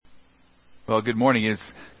Well, good morning.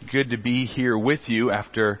 It's good to be here with you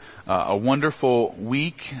after a wonderful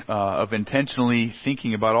week of intentionally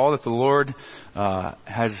thinking about all that the Lord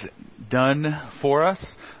has done for us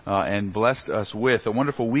and blessed us with. A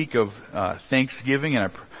wonderful week of Thanksgiving,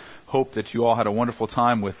 and I hope that you all had a wonderful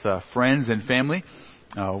time with friends and family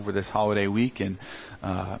over this holiday week. And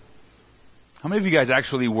how many of you guys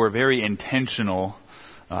actually were very intentional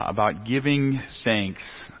about giving thanks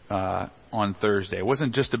on Thursday? It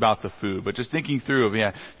wasn't just about the food, but just thinking through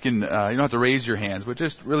you don't have to raise your hands, but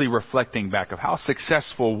just really reflecting back of how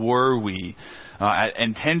successful were we at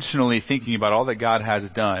intentionally thinking about all that God has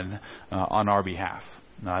done on our behalf.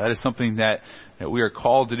 That is something that we are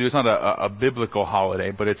called to do. It's not a biblical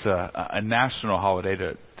holiday, but it's a national holiday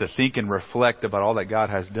to think and reflect about all that God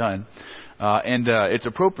has done. And it's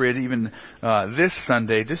appropriate even this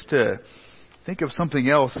Sunday just to think of something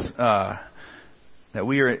else that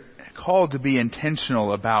we are called to be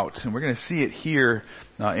intentional about. And we're going to see it here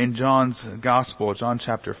in John's Gospel, John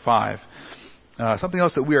chapter 5. Something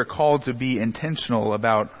else that we are called to be intentional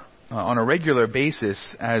about on a regular basis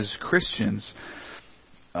as Christians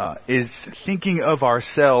is thinking of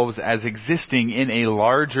ourselves as existing in a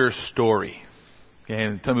larger story.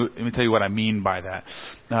 Okay, let me tell you what I mean by that.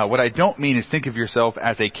 What I don't mean is think of yourself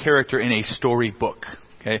as a character in a storybook.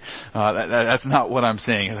 Okay, that's not what I'm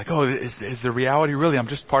saying. It's like, is the reality really I'm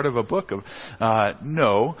just part of a book?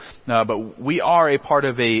 No, but we are a part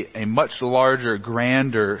of a much larger,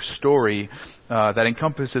 grander story that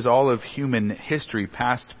encompasses all of human history,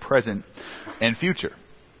 past, present, and future.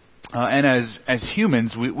 And as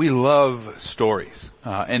humans, we love stories.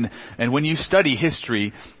 And when you study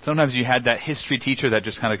history, sometimes you had that history teacher that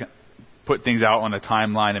just kind of put things out on a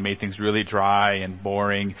timeline and made things really dry and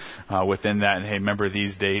boring within that. And hey, remember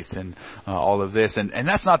these dates and all of this. And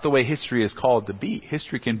that's not the way history is called to be.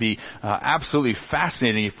 History can be absolutely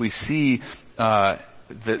fascinating if we see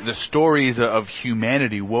the stories of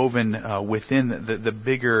humanity woven within the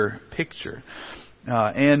bigger picture.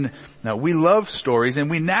 And we love stories,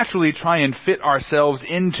 and we naturally try and fit ourselves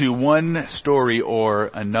into one story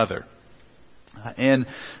or another. And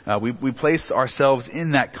we place ourselves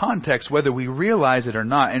in that context whether we realize it or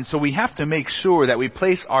not. And so we have to make sure that we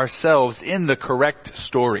place ourselves in the correct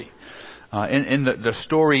story, in the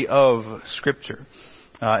story of Scripture.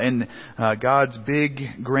 In God's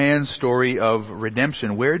big, grand story of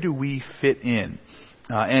redemption, where do we fit in?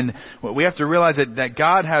 And we have to realize that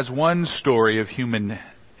God has one story of human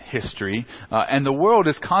history, and the world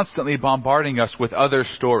is constantly bombarding us with other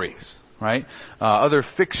stories. Right? Other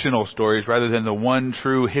fictional stories rather than the one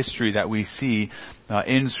true history that we see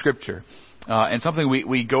in Scripture. And something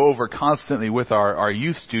we go over constantly with our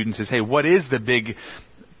youth students is, hey, what is the big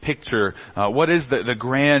picture? What is the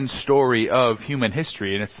grand story of human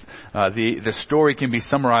history? And it's the story can be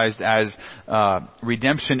summarized as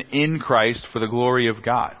redemption in Christ for the glory of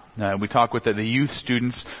God. We talk with the youth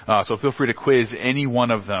students, so feel free to quiz any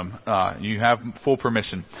one of them. You have full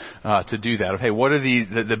permission to do that. Okay, what are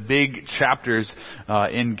the big chapters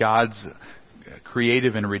in God's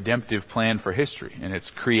creative and redemptive plan for history? And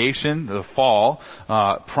it's creation, the fall,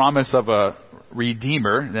 promise of a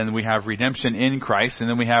Redeemer, then we have redemption in Christ, and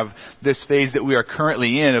then we have this phase that we are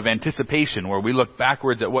currently in of anticipation, where we look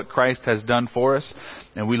backwards at what Christ has done for us,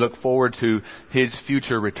 and we look forward to His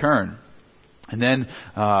future return. And then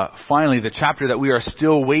finally, the chapter that we are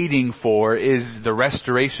still waiting for is the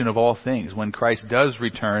restoration of all things, when Christ does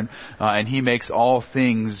return and He makes all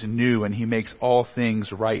things new and He makes all things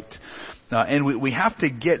right. And we have to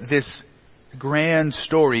get this grand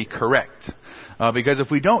story correct. Because if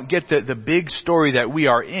we don't get the big story that we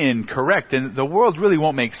are in correct, then the world really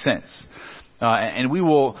won't make sense. And we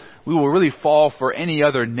will really fall for any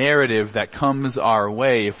other narrative that comes our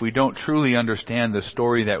way if we don't truly understand the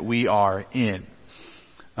story that we are in.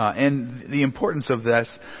 And the importance of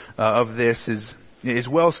this is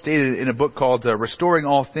well stated in a book called Restoring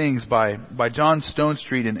All Things by John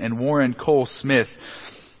Stonestreet and Warren Cole Smith.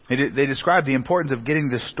 They describe the importance of getting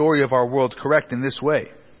the story of our world correct in this way.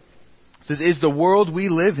 It says, is the world we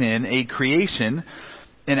live in a creation,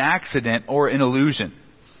 an accident, or an illusion?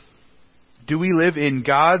 Do we live in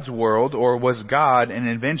God's world, or was God an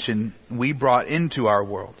invention we brought into our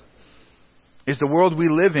world? Is the world we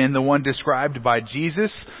live in the one described by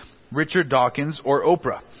Jesus, Richard Dawkins, or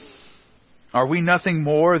Oprah? Are we nothing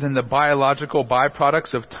more than the biological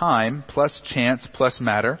byproducts of time, plus chance, plus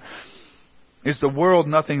matter? Is the world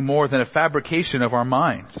nothing more than a fabrication of our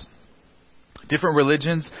minds? Different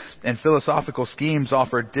religions and philosophical schemes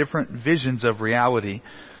offer different visions of reality,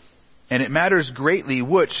 and it matters greatly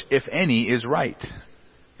which, if any, is right.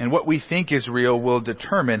 And what we think is real will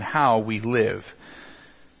determine how we live.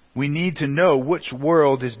 We need to know which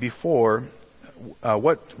world is before,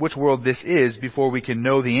 which world this is before we can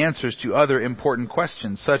know the answers to other important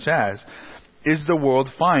questions, such as, is the world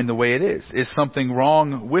fine the way it is? Is something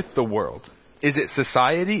wrong with the world? Is it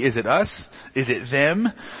society? Is it us? Is it them?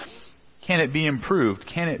 Can it be improved?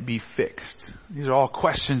 Can it be fixed? These are all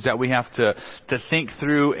questions that we have to think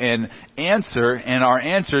through and answer, and our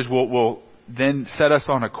answers will then set us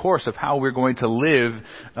on a course of how we're going to live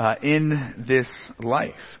in this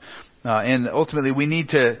life. And ultimately, we need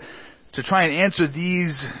to try and answer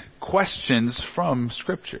these questions from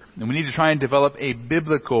Scripture. And we need to try and develop a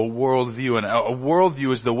biblical worldview. And a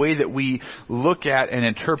worldview is the way that we look at and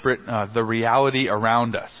interpret the reality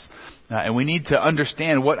around us. And we need to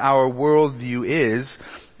understand what our worldview is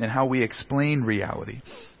and how we explain reality.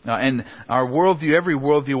 And our worldview, every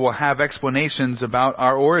worldview will have explanations about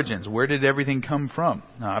our origins. Where did everything come from?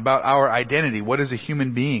 About our identity. What is a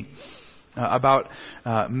human being? About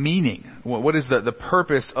meaning. What is the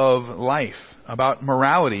purpose of life? About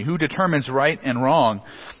morality. Who determines right and wrong?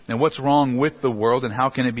 And what's wrong with the world and how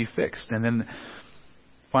can it be fixed? And then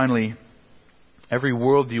finally, every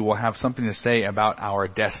worldview will have something to say about our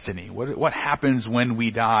destiny. What happens when we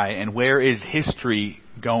die and where is history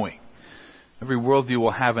going? Every worldview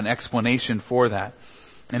will have an explanation for that.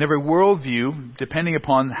 And every worldview, depending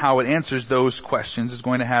upon how it answers those questions, is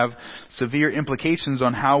going to have severe implications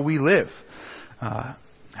on how we live,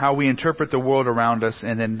 how we interpret the world around us,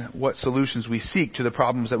 and then what solutions we seek to the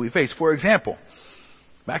problems that we face. For example,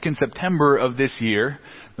 back in September of this year,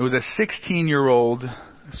 there was a 16-year-old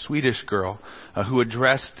Swedish girl who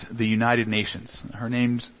addressed the United Nations. Her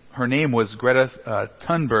name was Greta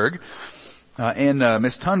Thunberg, and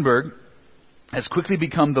Ms. Thunberg has quickly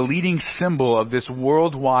become the leading symbol of this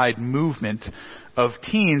worldwide movement of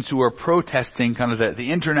teens who are protesting kind of the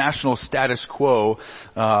international status quo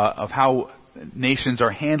of how nations are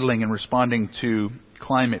handling and responding to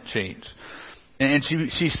climate change. And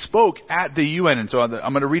she spoke at the UN, and so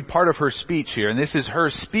I'm going to read part of her speech here. And this is her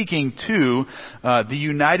speaking to the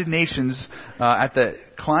United Nations at the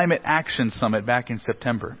Climate Action Summit back in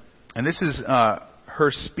September. And this is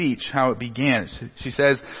her speech, how it began. She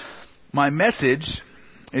says, "My message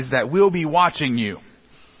is that we'll be watching you.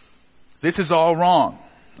 This is all wrong.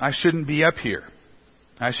 I shouldn't be up here.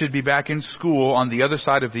 I should be back in school on the other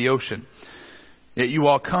side of the ocean. Yet you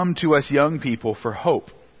all come to us young people for hope.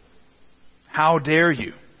 How dare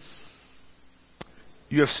you?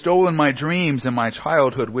 You have stolen my dreams and my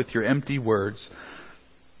childhood with your empty words.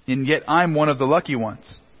 And yet I'm one of the lucky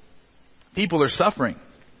ones. People are suffering.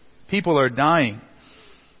 People are dying.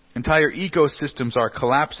 Entire ecosystems are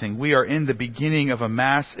collapsing. We are in the beginning of a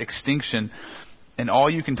mass extinction. And all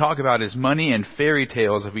you can talk about is money and fairy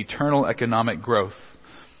tales of eternal economic growth.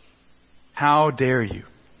 How dare you?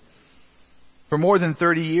 For more than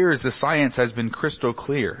 30 years, the science has been crystal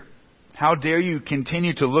clear. How dare you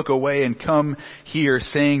continue to look away and come here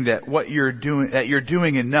saying that you're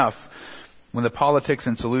doing enough when the politics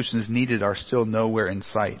and solutions needed are still nowhere in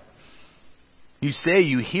sight? You say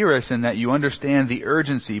you hear us and that you understand the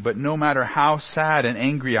urgency, but no matter how sad and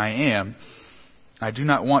angry I am, I do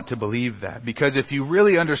not want to believe that. Because if you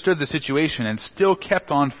really understood the situation and still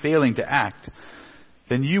kept on failing to act,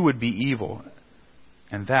 then you would be evil.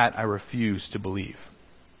 And that I refuse to believe."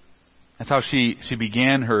 That's how she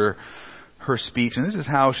began her speech, and this is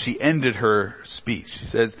how she ended her speech. She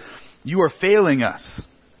says, "You are failing us,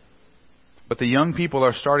 but the young people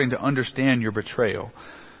are starting to understand your betrayal.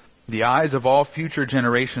 The eyes of all future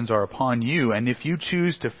generations are upon you, and if you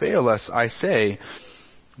choose to fail us, I say,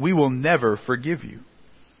 we will never forgive you.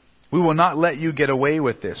 We will not let you get away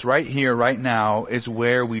with this. Right here, right now, is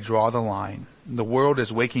where we draw the line. The world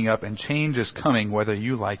is waking up and change is coming whether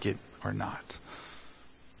you like it or not."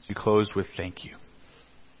 She closed with thank you.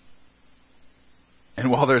 And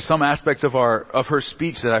while there are some aspects of her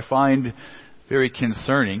speech that I find very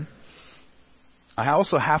concerning, I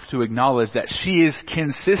also have to acknowledge that she is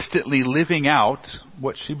consistently living out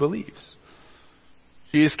what she believes.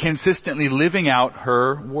 She is consistently living out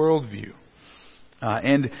her worldview.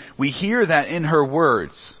 And we hear that in her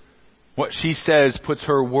words. What she says puts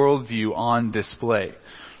her worldview on display.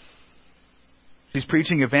 She's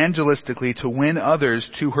preaching evangelistically to win others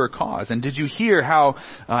to her cause. And did you hear how,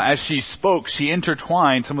 as she spoke, she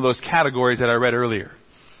intertwined some of those categories that I read earlier?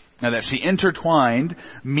 Now that she intertwined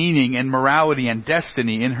meaning and morality and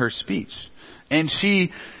destiny in her speech. And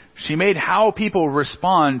she made how people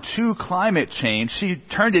respond to climate change, she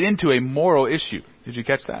turned it into a moral issue. Did you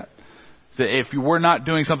catch that? So if we're not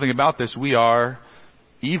doing something about this, we are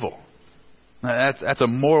evil. Now that's a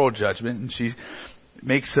moral judgment. And she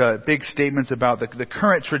makes big statements about the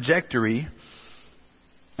current trajectory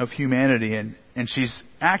of humanity, and she's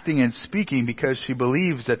acting and speaking because she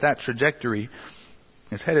believes that trajectory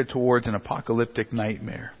is headed towards an apocalyptic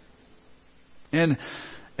nightmare. And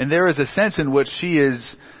there is a sense in which she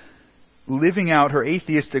is living out her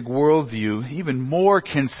atheistic worldview even more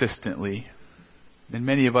consistently than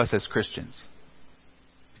many of us as Christians.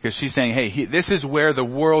 Because she's saying, hey, this is where the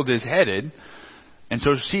world is headed. And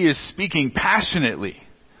so she is speaking passionately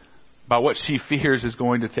about what she fears is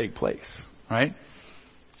going to take place, right?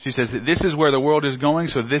 She says, this is where the world is going,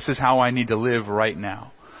 so this is how I need to live right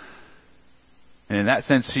now. And in that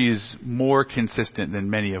sense, she is more consistent than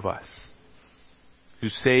many of us who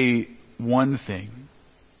say one thing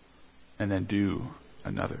and then do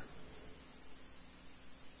another.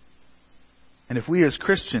 And if we as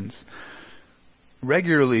Christians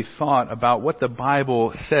regularly thought about what the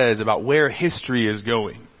Bible says about where history is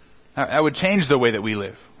going, that would change the way that we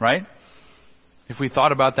live, right? If we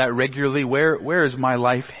thought about that regularly, where is my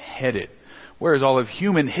life headed? Where is all of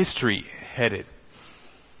human history headed?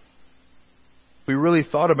 If we really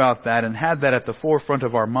thought about that and had that at the forefront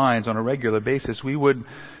of our minds on a regular basis, we would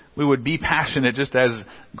be passionate just as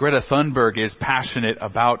Greta Thunberg is passionate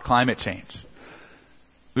about climate change.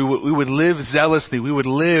 We would live zealously. We would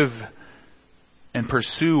live and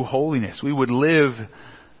pursue holiness. We would live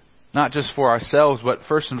not just for ourselves, but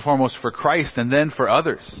first and foremost for Christ and then for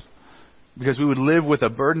others. Because we would live with a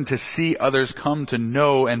burden to see others come to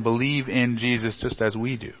know and believe in Jesus just as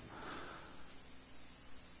we do.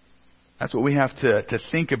 That's what we have to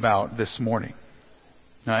think about this morning.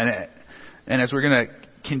 And as we're going to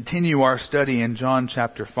continue our study in John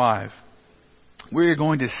chapter 5, we're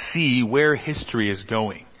going to see where history is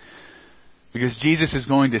going. Because Jesus is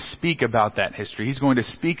going to speak about that history. He's going to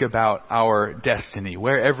speak about our destiny,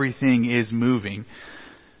 where everything is moving.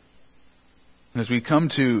 And as we come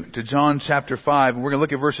to John chapter 5, we're going to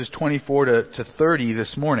look at verses 24 to 30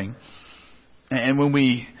 this morning. And when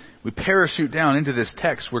we parachute down into this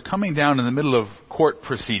text, we're coming down in the middle of court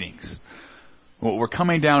proceedings. We're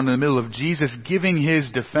coming down in the middle of Jesus giving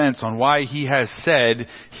his defense on why he has said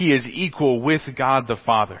he is equal with God the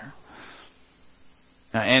Father.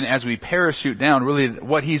 And as we parachute down, really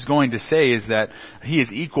what he's going to say is that he is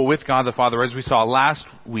equal with God the Father. As we saw last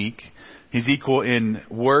week, he's equal in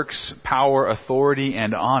works, power, authority,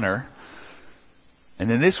 and honor. And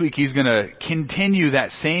then this week he's going to continue that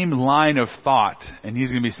same line of thought. And he's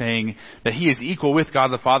going to be saying that he is equal with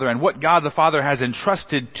God the Father. And what God the Father has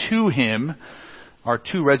entrusted to him are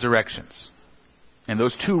two resurrections. And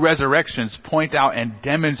those two resurrections point out and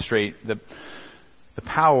demonstrate the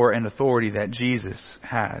power and authority that Jesus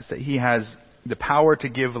has. That he has the power to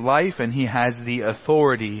give life and he has the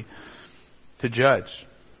authority to judge.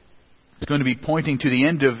 It's going to be pointing to the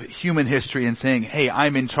end of human history and saying, hey,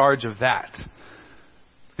 I'm in charge of that.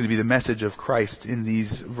 It's going to be the message of Christ in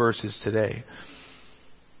these verses today.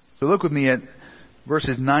 So look with me at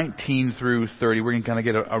verses 19 through 30. We're going to kind of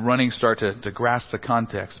get a running start to grasp the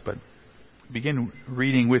context, but begin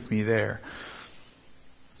reading with me there.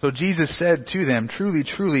 So Jesus said to them, truly,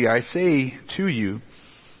 truly, I say to you,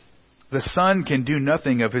 the Son can do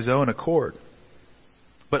nothing of his own accord,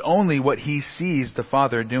 but only what he sees the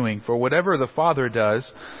Father doing. For whatever the Father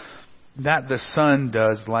does, that the Son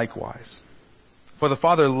does likewise. For the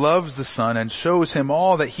Father loves the Son and shows him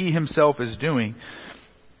all that he himself is doing.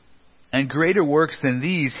 And greater works than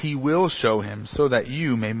these he will show him, so that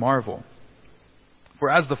you may marvel. For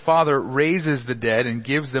as the Father raises the dead and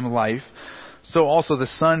gives them life, so also the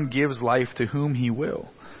Son gives life to whom he will.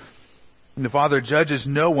 And the Father judges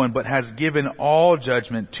no one, but has given all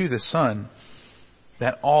judgment to the Son,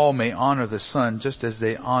 that all may honor the Son just as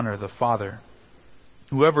they honor the Father.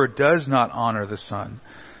 Whoever does not honor the Son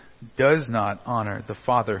does not honor the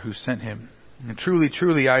Father who sent him. And truly,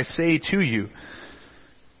 truly, I say to you,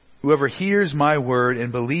 whoever hears my word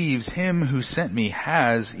and believes him who sent me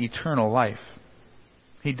has eternal life.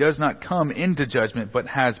 He does not come into judgment, but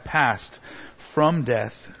has passed from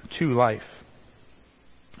death to life.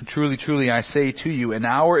 Truly, truly, I say to you, an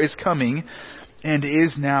hour is coming and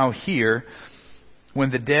is now here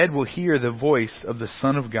when the dead will hear the voice of the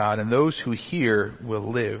Son of God, and those who hear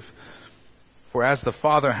will live. For as the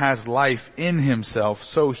Father has life in himself,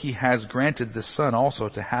 so he has granted the Son also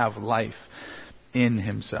to have life in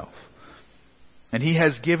himself. And he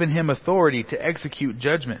has given him authority to execute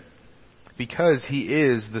judgment, because he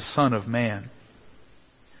is the Son of Man.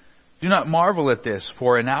 Do not marvel at this,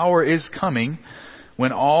 for an hour is coming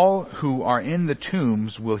when all who are in the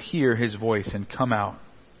tombs will hear his voice and come out.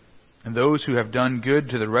 And those who have done good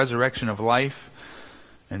to the resurrection of life,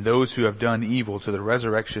 and those who have done evil to the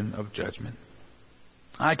resurrection of judgment.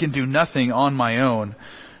 I can do nothing on my own.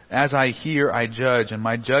 As I hear, I judge, and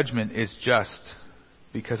my judgment is just,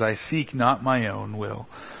 because I seek not my own will,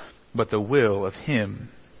 but the will of him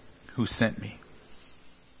who sent me.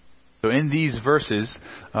 So in these verses,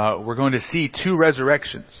 we're going to see two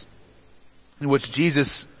resurrections in which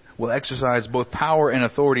Jesus will exercise both power and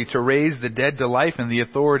authority to raise the dead to life and the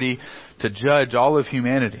authority to judge all of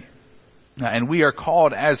humanity. And we are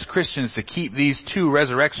called as Christians to keep these two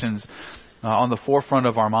resurrections on the forefront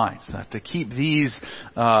of our minds, to keep these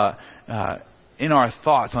in our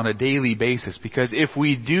thoughts on a daily basis. Because if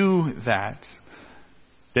we do that,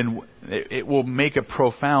 then it will make a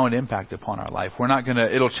profound impact upon our life.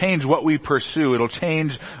 It'll change what we pursue. It'll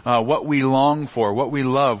change what we long for, what we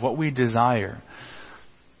love, what we desire.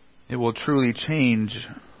 It will truly change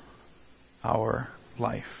our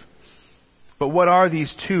life. But what are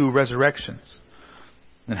these two resurrections?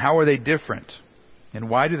 And how are they different? And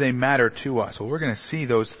why do they matter to us? Well, we're going to see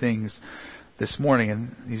those things this morning.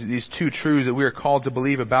 And these two truths that we are called to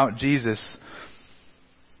believe about Jesus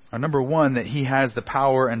are, number one, that he has the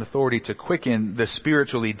power and authority to quicken the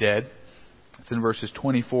spiritually dead. That's in verses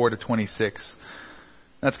 24 to 26.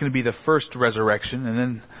 That's going to be the first resurrection. And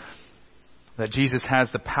then that Jesus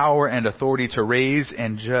has the power and authority to raise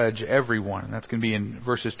and judge everyone. And that's going to be in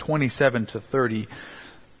verses 27 to 30.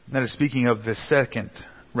 That is speaking of the second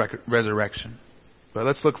resurrection. But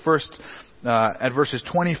let's look first at verses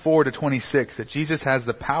 24 to 26, that Jesus has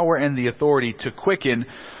the power and the authority to quicken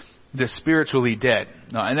the spiritually dead.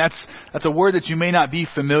 And that's a word that you may not be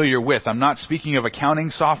familiar with. I'm not speaking of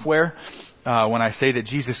accounting software. When I say that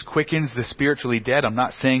Jesus quickens the spiritually dead, I'm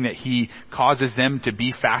not saying that he causes them to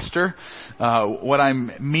be faster. What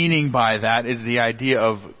I'm meaning by that is the idea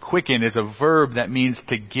of quicken is a verb that means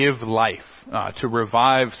to give life, to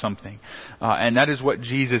revive something. And that is what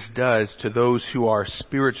Jesus does to those who are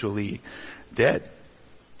spiritually dead.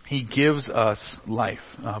 He gives us life.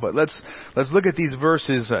 But let's look at these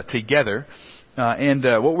verses together. And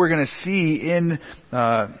what we're going to see in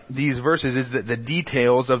these verses is the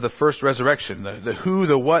details of the first resurrection. The who,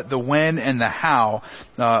 the what, the when, and the how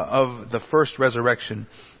of the first resurrection.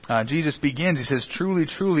 Jesus begins, he says, "Truly,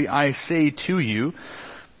 truly, I say to you,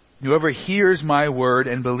 whoever hears my word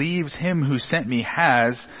and believes him who sent me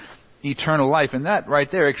has eternal life." And that right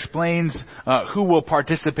there explains who will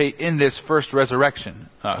participate in this first resurrection.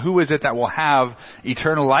 Who is it that will have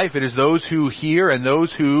eternal life? It is those who hear and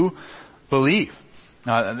those who believe.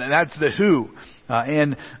 That's the who.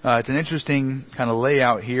 And it's an interesting kind of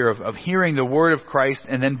layout here of hearing the word of Christ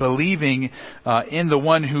and then believing in the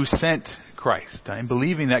one who sent Christ. And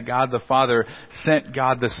believing that God the Father sent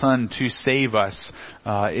God the Son to save us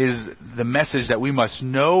is the message that we must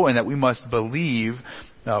know and that we must believe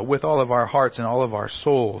with all of our hearts and all of our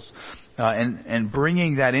souls. And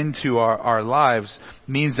bringing that into our lives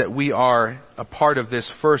means that we are a part of this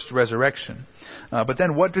first resurrection. But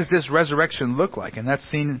then what does this resurrection look like? And that's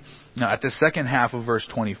seen at the second half of verse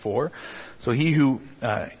 24. So he who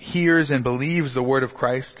hears and believes the word of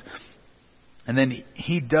Christ, and then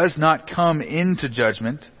he does not come into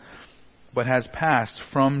judgment, but has passed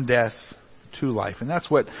from death to life. And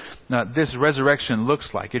that's what this resurrection looks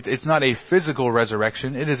like. It's not a physical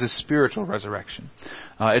resurrection. It is a spiritual resurrection.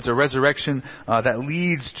 It's a resurrection that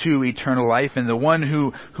leads to eternal life. And the one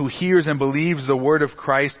who hears and believes the word of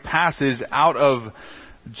Christ passes out of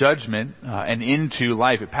judgment and into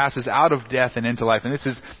life. It passes out of death and into life. And this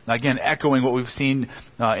is, again, echoing what we've seen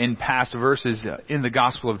in past verses in the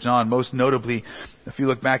Gospel of John. Most notably, if you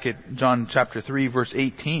look back at John chapter 3, verse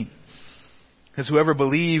 18. Because whoever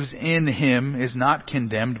believes in him is not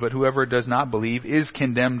condemned, but whoever does not believe is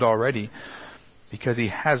condemned already, because he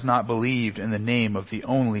has not believed in the name of the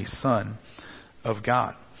only Son of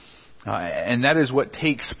God. And that is what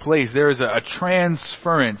takes place. There is a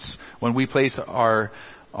transference when we place our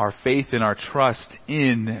faith and our trust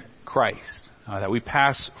in Christ. That we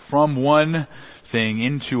pass from one thing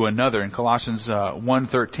into another. And Colossians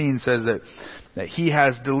 1:13 says that he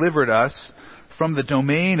has delivered us from the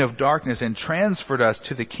domain of darkness and transferred us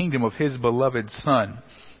to the kingdom of his beloved Son.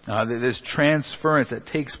 This transference that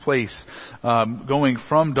takes place going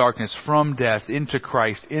from darkness, from death, into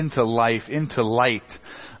Christ, into life, into light.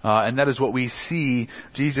 And that is what we see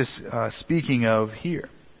Jesus speaking of here.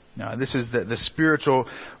 This is the spiritual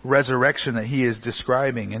resurrection that he is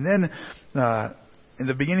describing. And then in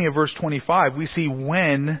the beginning of verse 25, we see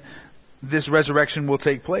when this resurrection will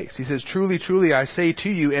take place. He says, "Truly, truly, I say to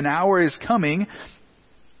you, an hour is coming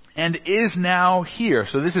and is now here."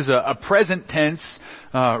 So this is a present tense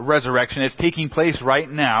resurrection. It's taking place right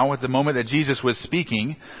now at the moment that Jesus was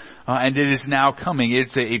speaking, and it is now coming.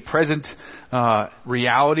 It's a present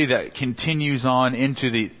reality that continues on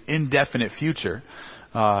into the indefinite future.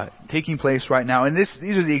 taking place right now. And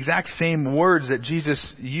these are the exact same words that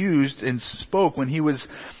Jesus used and spoke when he was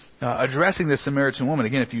addressing the Samaritan woman.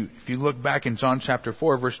 Again, if you look back in John chapter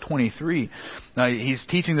 4, verse 23, he's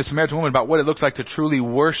teaching the Samaritan woman about what it looks like to truly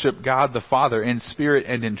worship God the Father in spirit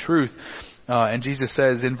and in truth. And Jesus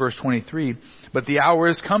says in verse 23, "But the hour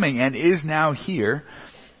is coming and is now here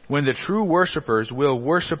when the true worshipers will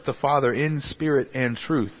worship the Father in spirit and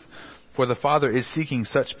truth. For the Father is seeking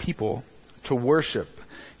such people to worship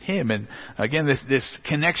Him." And again, this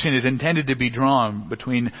connection is intended to be drawn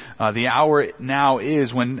between the hour now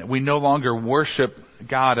is when we no longer worship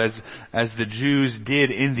God as the Jews did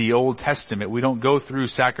in the Old Testament. We don't go through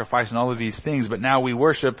sacrifice and all of these things, but now we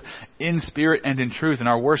worship in spirit and in truth. And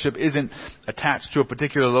our worship isn't attached to a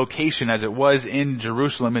particular location as it was in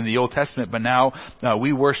Jerusalem in the Old Testament, but now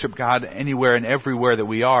we worship God anywhere and everywhere that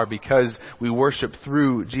we are because we worship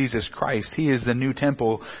through Jesus Christ. He is the new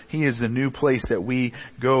temple. He is the new place that we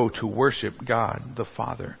go to worship God the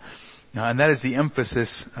Father. And that is the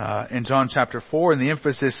emphasis in John chapter 4. And the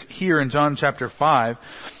emphasis here in John chapter 5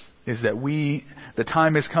 is that the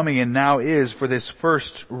time is coming and now is for this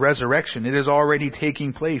first resurrection. It is already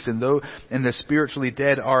taking place, and the spiritually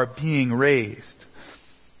dead are being raised.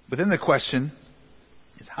 But then the question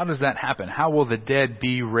is, how does that happen? How will the dead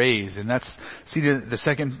be raised? And that's, see the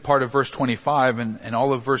second part of verse 25 and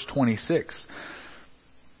all of verse 26.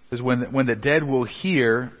 Is when the dead will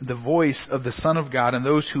hear the voice of the Son of God, and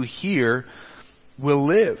those who hear will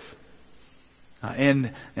live.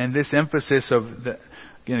 And this emphasis again,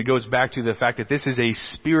 it goes back to the fact that this is a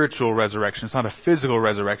spiritual resurrection. It's not a physical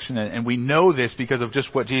resurrection. And we know this because of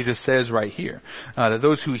just what Jesus says right here. That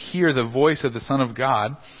those who hear the voice of the Son of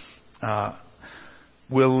God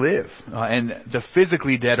will live. And the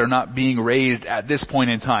physically dead are not being raised at this point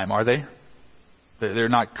in time, are they? They're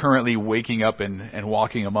not currently waking up and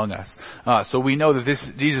walking among us. So we know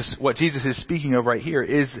that what Jesus is speaking of right here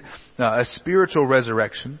is a spiritual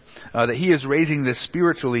resurrection, that He is raising the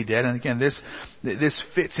spiritually dead. And again, this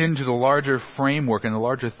fits into the larger framework and the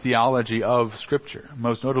larger theology of Scripture.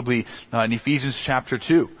 Most notably in Ephesians chapter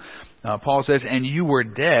 2. Paul says, "And you were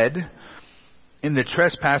dead in the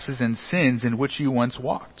trespasses and sins in which you once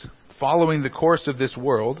walked, following the course of this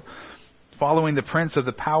world, following the prince of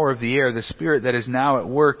the power of the air, the spirit that is now at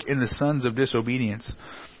work in the sons of disobedience,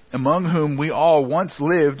 among whom we all once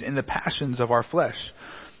lived in the passions of our flesh,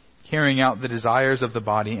 carrying out the desires of the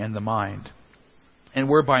body and the mind, and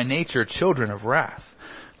were by nature children of wrath,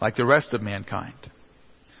 like the rest of mankind.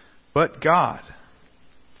 But God,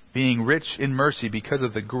 being rich in mercy because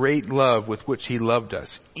of the great love with which He loved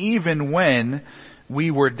us, even when we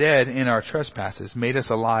were dead in our trespasses, made us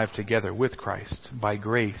alive together with Christ. By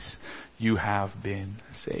grace you have been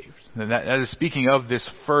saved." And that is speaking of this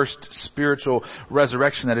first spiritual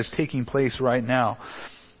resurrection that is taking place right now.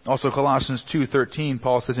 Also Colossians 2:13,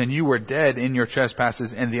 Paul says, "And you were dead in your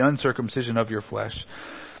trespasses and the uncircumcision of your flesh.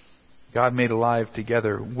 God made alive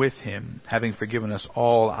together with Him, having forgiven us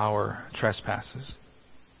all our trespasses."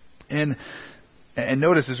 And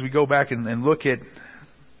notice as we go back and look at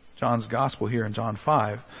John's Gospel here in John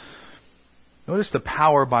 5, notice the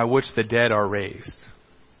power by which the dead are raised.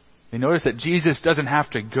 You notice that Jesus doesn't have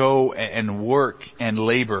to go and work and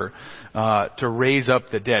labor to raise up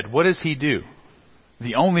the dead. What does He do?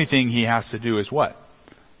 The only thing He has to do is what?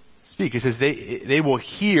 Speak. He says they will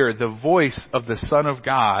hear the voice of the Son of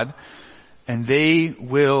God and they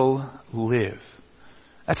will live.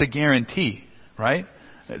 That's a guarantee, right?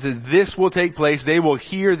 This will take place. They will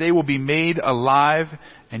hear. They will be made alive.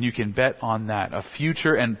 And you can bet on that. A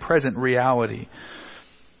future and present reality.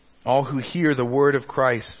 All who hear the word of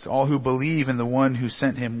Christ, all who believe in the one who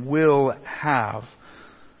sent Him, will have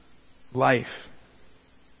life.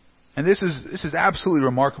 And this is absolutely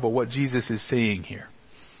remarkable what Jesus is saying here.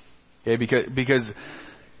 Okay, because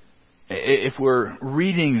if we're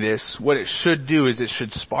reading this, what it should do is it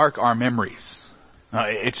should spark our memories.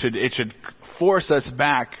 It should force us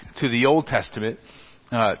back to the Old Testament,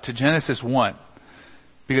 to Genesis 1.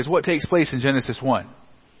 Because what takes place in Genesis 1?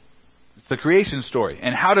 It's the creation story.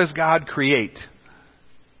 And how does God create?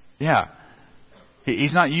 Yeah.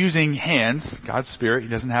 He's not using hands. God's Spirit. He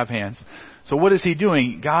doesn't have hands. So what is He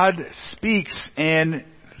doing? God speaks and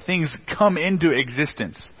things come into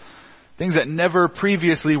existence. Things that never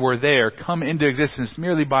previously were there come into existence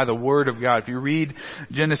merely by the Word of God. If you read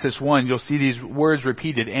Genesis 1, you'll see these words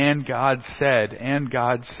repeated, and God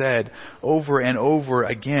said, over and over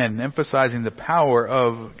again, emphasizing the power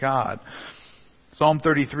of God. Psalm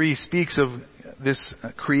 33 speaks of this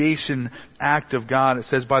creation act of God. It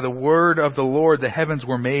says, "By the word of the Lord the heavens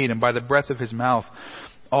were made, and by the breath of His mouth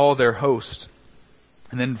all their host."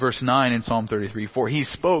 And then verse 9 in Psalm 33, for he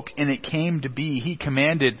spoke and it came to be. He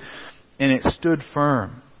commanded and it stood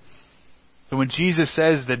firm. So when Jesus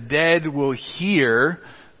says the dead will hear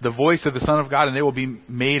the voice of the Son of God and they will be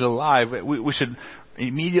made alive, we should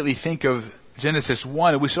immediately think of Genesis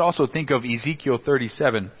 1. We should also think of Ezekiel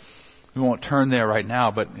 37. We won't turn there right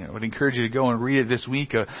now, but I would encourage you to go and read it this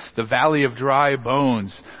week. The valley of dry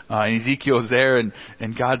bones. And Ezekiel is there, and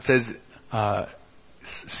God says,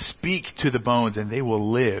 speak to the bones and they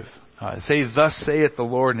will live. Say, thus saith the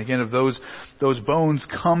Lord. And again, of those bones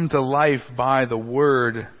come to life by the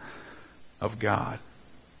word of God.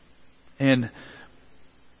 And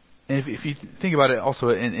if you think about it also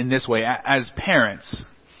in this way, as parents,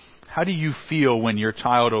 how do you feel when your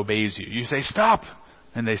child obeys you? You say, stop,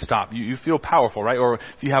 and they stop. You feel powerful, right? Or if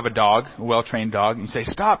you have a dog, a well-trained dog, and you say,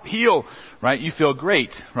 stop, heel, right? You feel great,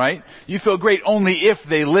 right? You feel great only if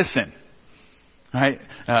they listen, right?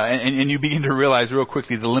 And you begin to realize real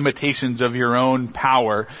quickly the limitations of your own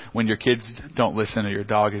power when your kids don't listen or your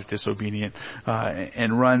dog is disobedient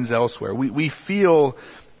and runs elsewhere. We feel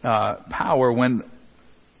power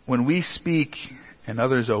when we speak and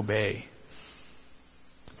others obey.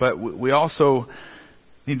 But we also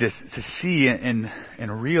need to see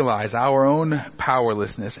and realize our own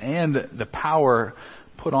powerlessness and the power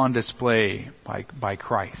put on display by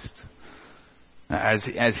Christ.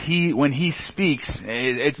 When he speaks,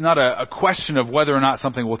 it's not a question of whether or not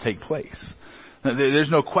something will take place. There's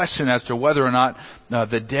no question as to whether or not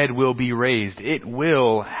the dead will be raised. It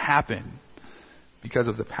will happen because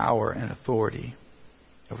of the power and authority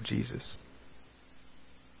of Jesus.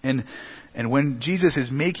 And when Jesus is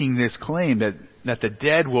making this claim that the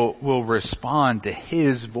dead will respond to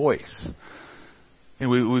his voice, and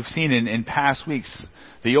we've seen in past weeks,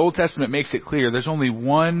 the Old Testament makes it clear there's only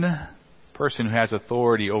one person who has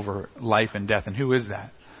authority over life and death, and who is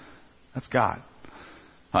that? That's God.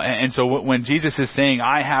 And so when Jesus is saying,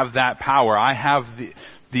 I have that power, I have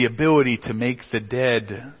the ability to make the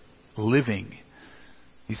dead living,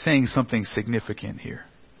 he's saying something significant here.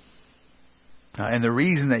 And the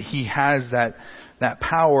reason that he has that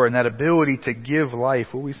power and that ability to give life,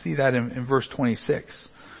 well, we see that in verse 26.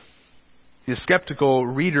 The skeptical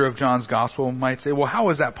reader of John's Gospel might say, well, how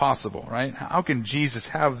is that possible, right? How can Jesus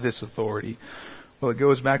have this authority? Well, it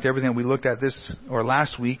goes back to everything we looked at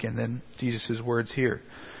last week, and then Jesus' words here.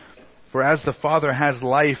 For as the Father has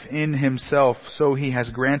life in himself, so he has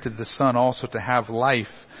granted the Son also to have life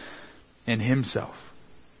in himself.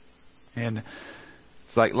 And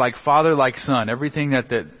it's like Father, like Son. Everything that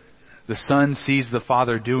the Son sees the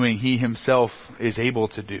Father doing, he himself is able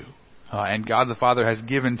to do. And God the Father has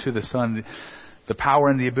given to the Son the power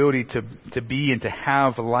and the ability to be and to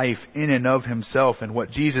have life in and of himself. And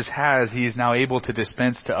what Jesus has, he is now able to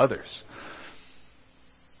dispense to others.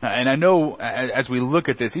 And I know as we look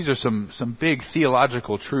at this, these are some big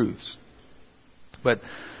theological truths. But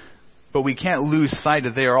we can't lose sight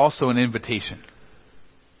that they are also an invitation.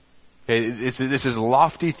 This is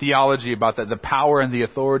lofty theology about the power and the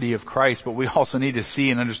authority of Christ, but we also need to see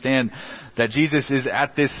and understand that Jesus is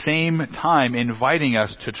at this same time inviting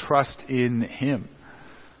us to trust in him,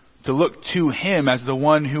 to look to him as the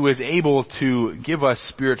one who is able to give us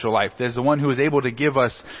spiritual life, as the one who is able to give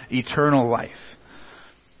us eternal life.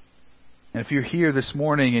 And if you're here this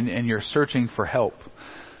morning and you're searching for help,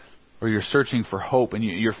 or you're searching for hope, and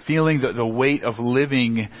you're feeling the weight of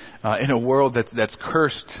living in a world that's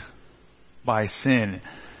cursed by sin.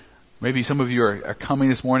 Maybe some of you are coming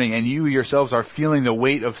this morning and you yourselves are feeling the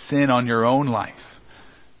weight of sin on your own life,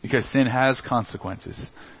 because sin has consequences.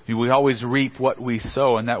 We always reap what we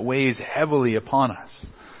sow, and that weighs heavily upon us.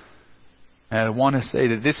 And I want to say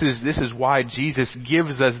that this is why Jesus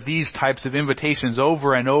gives us these types of invitations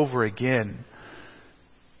over and over again,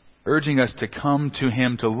 urging us to come to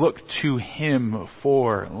him, to look to him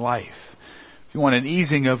for life. If you want an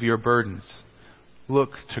easing of your burdens,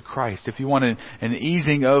 look to Christ. If you want an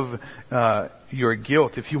easing of your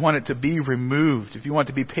guilt, if you want it to be removed, if you want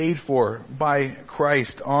to be paid for by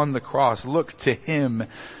Christ on the cross, look to him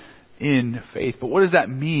in faith. But what does that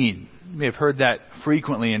mean? You may have heard that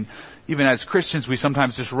frequently, and even as Christians we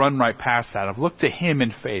sometimes just run right past that of look to him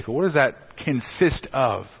in faith. But what does that consist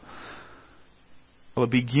of? Well,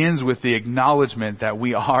 it begins with the acknowledgement that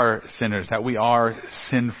we are sinners, that we are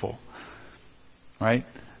sinful, right?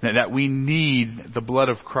 That we need the blood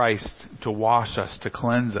of Christ to wash us, to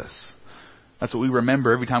cleanse us. That's what we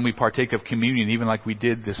remember every time we partake of communion, even like we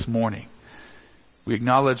did this morning. We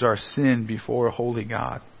acknowledge our sin before a holy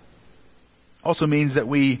God. Also means that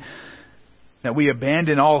we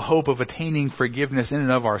abandon all hope of attaining forgiveness in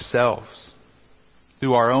and of ourselves.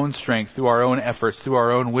 Through our own strength, through our own efforts, through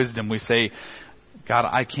our own wisdom, we say, God,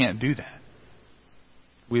 I can't do that.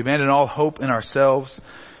 We abandon all hope in ourselves.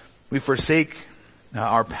 We forsake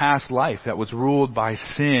our past life that was ruled by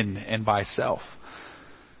sin and by self.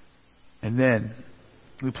 And then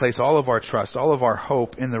we place all of our trust, all of our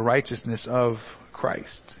hope in the righteousness of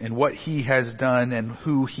Christ, in what He has done and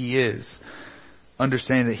who He is,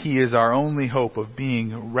 understanding that He is our only hope of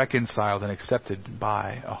being reconciled and accepted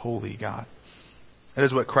by a holy God. That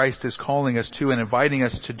is what Christ is calling us to and inviting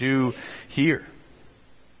us to do here.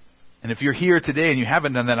 And if you're here today and you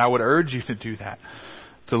haven't done that, I would urge you to do that,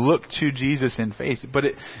 to look to Jesus in faith. But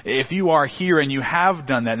if you are here and you have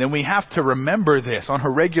done that, then we have to remember this on a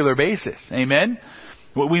regular basis. Amen?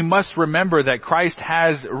 We must remember that Christ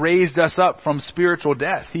has raised us up from spiritual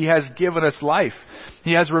death. He has given us life.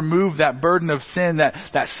 He has removed that burden of sin,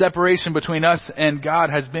 that separation between us and God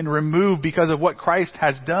has been removed because of what Christ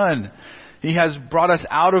has done. He has brought us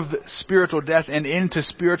out of spiritual death and into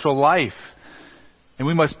spiritual life. And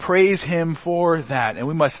we must praise Him for that. And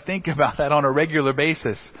we must think about that on a regular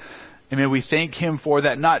basis. And may we thank Him for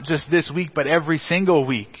that, not just this week, but every single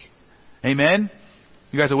week. Amen?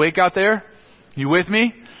 You guys awake out there? You with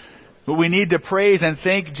me? But we need to praise and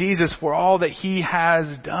thank Jesus for all that He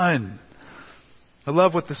has done. I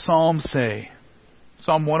love what the Psalms say.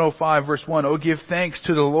 Psalm 105 verse 1. Oh, give thanks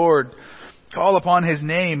to the Lord. Call upon His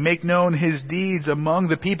name. Make known His deeds among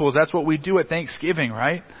the peoples. That's what we do at Thanksgiving,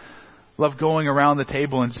 right? Love going around the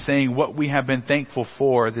table and saying what we have been thankful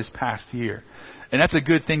for this past year. And that's a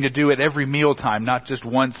good thing to do at every mealtime, not just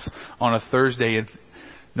once on a Thursday in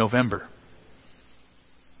November.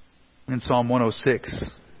 In Psalm 106,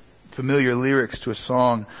 familiar lyrics to a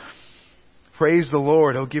song. Praise the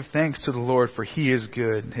Lord, oh give thanks to the Lord, for He is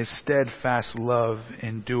good. His steadfast love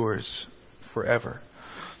endures forever.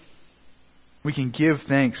 We can give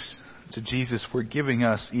thanks to Jesus for giving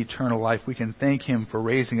us eternal life. We can thank Him for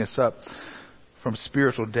raising us up from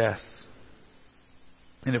spiritual death.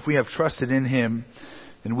 And if we have trusted in Him,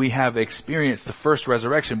 then we have experienced the first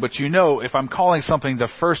resurrection. But you know, if I'm calling something the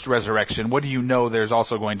first resurrection, what do you know there's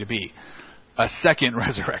also going to be? A second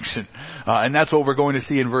resurrection. And that's what we're going to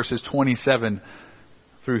see in verses 27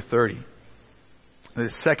 through 30. The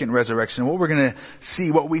second resurrection. What we're going to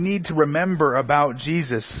see, what we need to remember about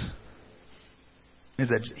Jesus is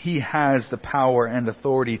that He has the power and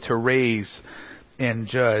authority to raise and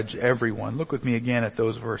judge everyone. Look with me again at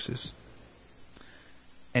those verses.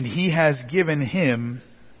 And He has given Him,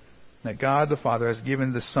 that God the Father has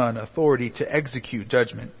given the Son authority to execute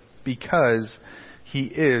judgment, because He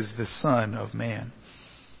is the Son of Man.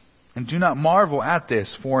 And do not marvel at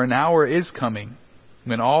this, for an hour is coming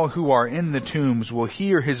when all who are in the tombs will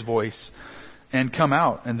hear His voice and come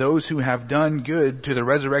out, and those who have done good to the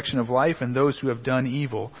resurrection of life, and those who have done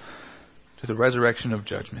evil to the resurrection of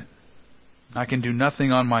judgment. I can do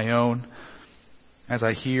nothing on my own. As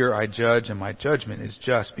I hear, I judge, and my judgment is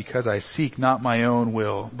just, because I seek not my own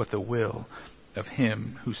will, but the will of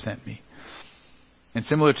Him who sent me. And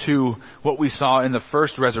similar to what we saw in the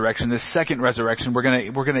first resurrection, this second resurrection, we're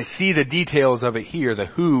going to see the details of it here: the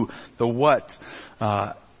who, the what,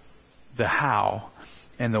 the how,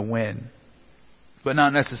 and the when. But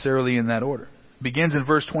not necessarily in that order. It begins in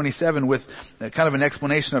verse 27 with kind of an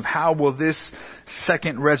explanation of how will this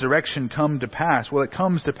second resurrection come to pass. Well, it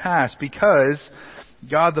comes to pass because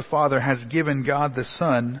God the Father has given God the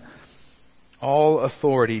Son all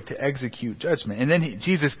authority to execute judgment. And then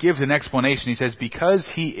Jesus gives an explanation. He says, because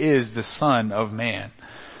He is the Son of Man.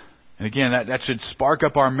 And again, that should spark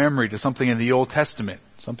up our memory to something in the Old Testament,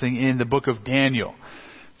 something in the book of Daniel.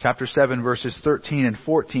 Chapter 7, verses 13 and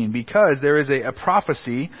 14, because there is a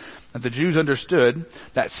prophecy that the Jews understood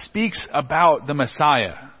that speaks about the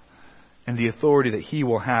Messiah and the authority that He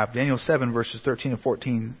will have. Daniel 7, verses 13 and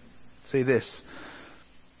 14 say this: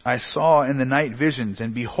 I saw in the night visions,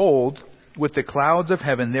 and behold, with the clouds of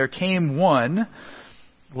heaven there came one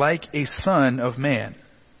like a son of man.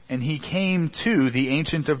 And He came to the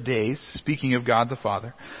Ancient of Days, speaking of God the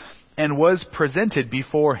Father, and was presented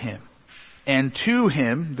before Him. And to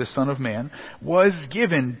Him, the Son of Man, was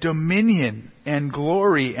given dominion and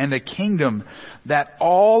glory and a kingdom, that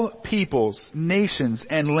all peoples, nations,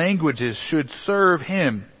 and languages should serve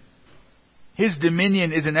Him. His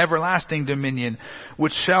dominion is an everlasting dominion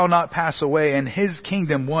which shall not pass away, and His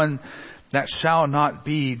kingdom one that shall not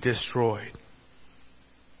be destroyed.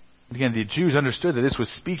 Again, the Jews understood that this was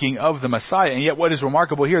speaking of the Messiah. And yet what is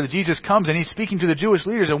remarkable here, that Jesus comes and He's speaking to the Jewish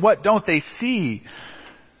leaders, and what don't they see?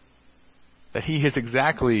 That He is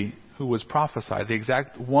exactly who was prophesied, the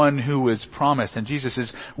exact one who was promised. And Jesus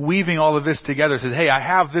is weaving all of this together. Says, hey, I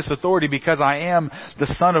have this authority because I am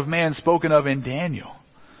the Son of Man spoken of in Daniel.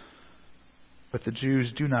 but the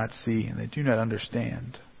Jews do not see and they do not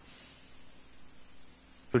understand.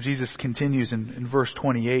 So Jesus continues in verse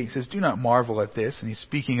 28. He says, do not marvel at this. And he's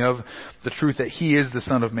speaking of the truth that he is the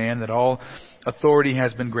Son of Man, that all authority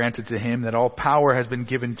has been granted to him, that all power has been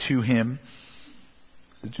given to him.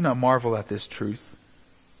 So do not marvel at this truth.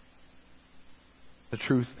 The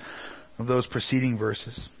truth of those preceding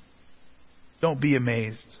verses. Don't be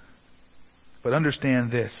amazed, but understand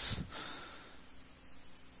this.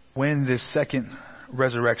 When this second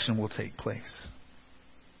resurrection will take place.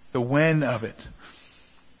 The when of it.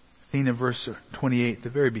 Seen in verse 28, the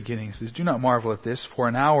very beginning, it says, do not marvel at this, for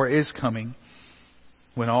an hour is coming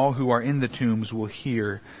when all who are in the tombs will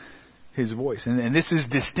hear his voice. And this is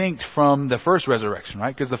distinct from the first resurrection,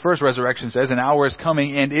 right? Because the first resurrection says an hour is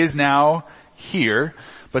coming and is now here.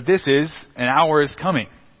 But this is an hour is coming.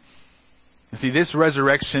 You see, this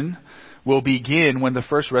resurrection will begin when the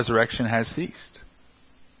first resurrection has ceased.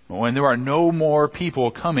 When there are no more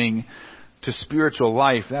people coming to spiritual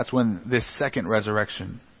life, that's when this second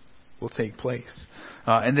resurrection will take place.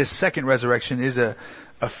 And this second resurrection is a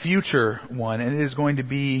future one, and it is going to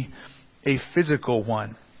be a physical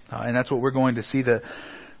one. And that's what we're going to see.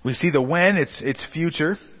 We see the when, it's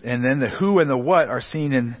future, and then the who and the what are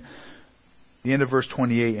seen in the end of verse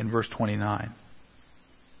 28 and verse 29.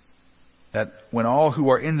 That when all who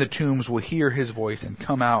are in the tombs will hear his voice and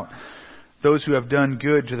come out, those who have done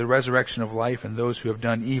good to the resurrection of life, and those who have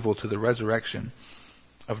done evil to the resurrection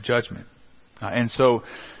of judgment. And so,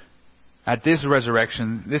 at this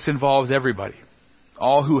resurrection, this involves everybody.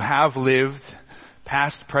 All who have lived,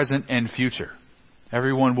 past, present, and future.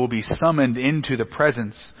 Everyone will be summoned into the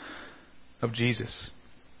presence of Jesus.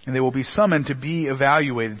 And they will be summoned to be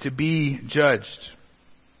evaluated, to be judged.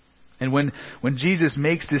 And when Jesus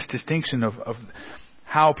makes this distinction of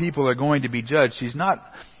how people are going to be judged, He's not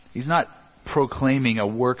proclaiming a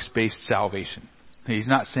works-based salvation. He's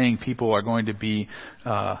not saying people are going to be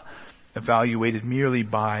evaluated merely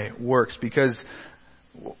by works, because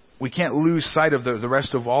we can't lose sight of the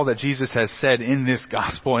rest of all that Jesus has said in this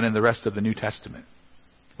gospel and in the rest of the New Testament.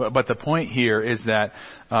 But the point here is that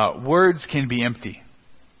words can be empty,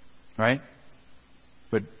 right?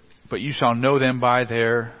 But you shall know them by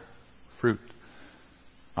their fruit.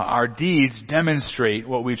 Our deeds demonstrate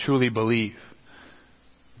what we truly believe.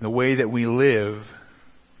 The way that we live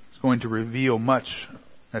is going to reveal much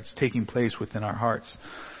that's taking place within our hearts.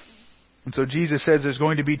 And so Jesus says there's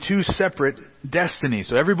going to be two separate destinies.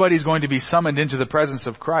 So everybody's going to be summoned into the presence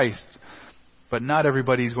of Christ, but not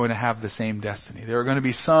everybody's going to have the same destiny. There are going to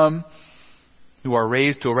be some who are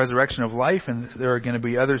raised to a resurrection of life, and there are going to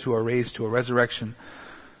be others who are raised to a resurrection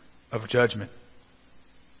of judgment.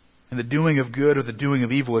 And the doing of good or the doing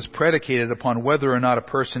of evil is predicated upon whether or not a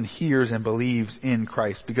person hears and believes in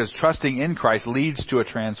Christ. Because trusting in Christ leads to a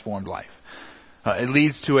transformed life. It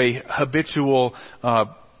leads to a habitual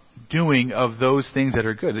doing of those things that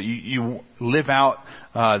are good. That you live out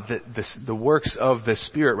the works of the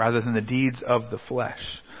Spirit rather than the deeds of the flesh.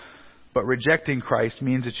 But rejecting Christ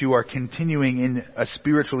means that you are continuing in a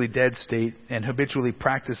spiritually dead state and habitually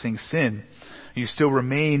practicing sin. You still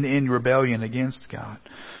remain in rebellion against God.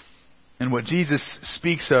 And what Jesus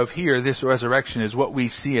speaks of here, this resurrection, is what we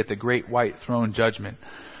see at the great white throne judgment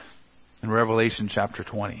in Revelation chapter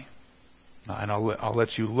 20. And I'll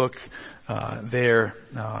let you look there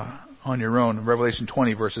on your own. Revelation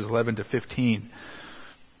 20, verses 11 to 15.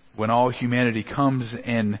 When all humanity comes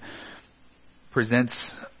and presents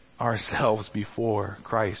ourselves before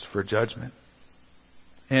Christ for judgment.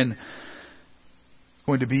 And it's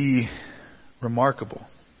going to be remarkable.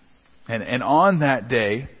 And on that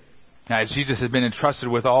day, as Jesus has been entrusted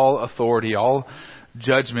with all authority, all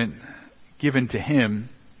judgment given to Him,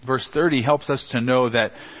 verse 30 helps us to know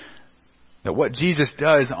that what Jesus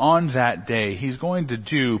does on that day, He's going to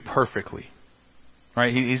do perfectly.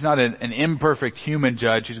 Right? He's not an imperfect human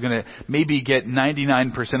judge who's going to maybe get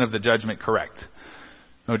 99% of the judgment correct.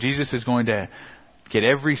 No, Jesus is going to get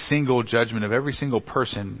every single judgment of every single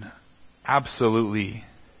person absolutely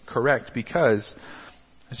correct, because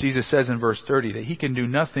as Jesus says in verse 30, that He can do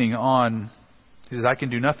nothing He says, I can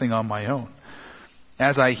do nothing on my own.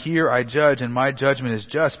 As I hear, I judge, and my judgment is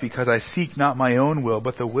just, because I seek not my own will,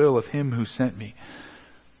 but the will of Him who sent me.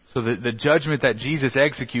 So the judgment that Jesus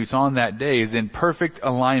executes on that day is in perfect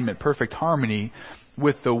alignment, perfect harmony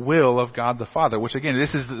with the will of God the Father. Which again,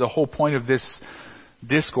 this is the whole point of this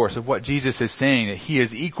discourse of what Jesus is saying, that He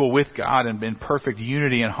is equal with God and in perfect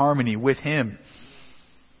unity and harmony with Him.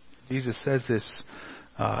 Jesus says this,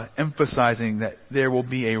 emphasizing that there will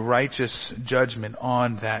be a righteous judgment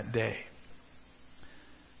on that day.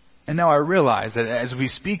 And now I realize that as we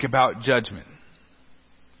speak about judgment,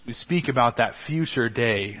 We speak about that future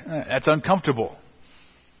day. That's uncomfortable,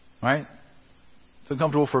 right? It's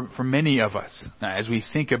uncomfortable for many of us as we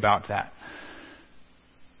think about that.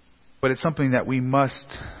 But it's something that we must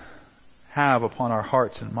have upon our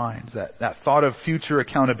hearts and minds, that thought of future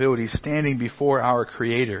accountability, standing before our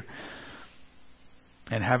Creator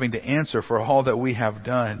and having to answer for all that we have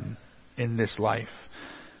done in this life.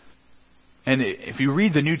 And if you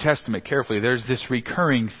read the New Testament carefully, there's this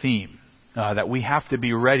recurring theme that we have to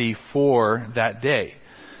be ready for that day.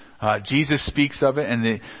 Jesus speaks of it,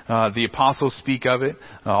 and the apostles speak of it.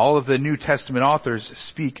 All of the New Testament authors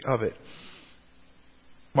speak of it.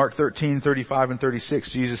 Mark 13:35 and 36,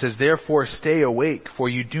 Jesus says, "Therefore stay awake, for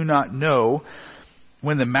you do not know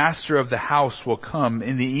when the master of the house will come,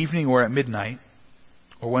 in the evening or at midnight,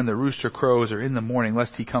 or when the rooster crows or in the morning,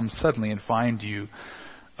 lest he come suddenly and find you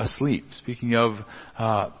asleep." Speaking of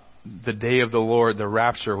the day of the Lord, the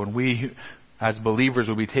rapture, when we as believers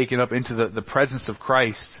will be taken up into the presence of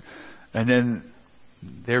Christ, and then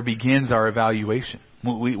there begins our evaluation.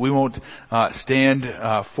 We won't stand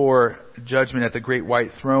for judgment at the great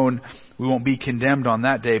white throne. We won't be condemned on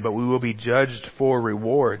that day, but we will be judged for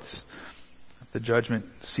rewards at the judgment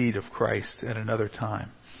seat of Christ at another time.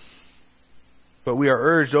 But we are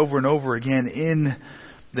urged over and over again in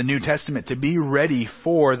the New Testament to be ready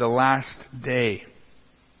for the last day.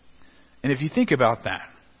 And if you think about that,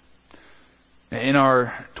 in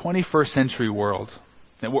our 21st century world,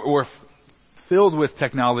 we're filled with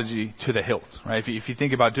technology to the hilt, right? If you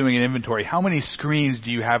think about doing an inventory, how many screens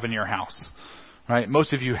do you have in your house, right?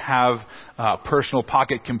 Most of you have a personal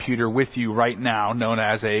pocket computer with you right now, known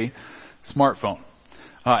as a smartphone.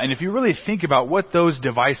 And if you really think about what those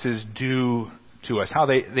devices do to us, how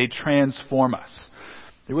they transform us,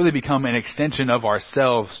 they really become an extension of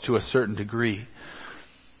ourselves to a certain degree.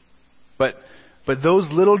 But those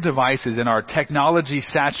little devices in our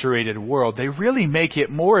technology-saturated world, they really make it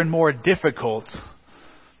more and more difficult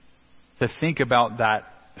to think about that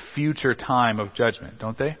future time of judgment,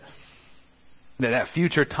 don't they? That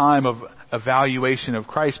future time of evaluation of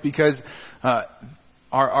Christ, because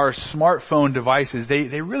our smartphone devices,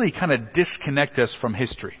 they really kind of disconnect us from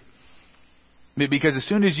history. Because as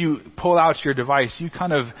soon as you pull out your device, you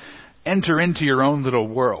kind of enter into your own little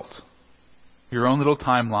world, your own little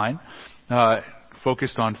timeline,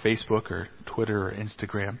 focused on Facebook or Twitter or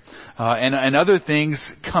Instagram. And other things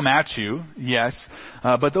come at you, yes,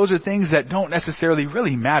 but those are things that don't necessarily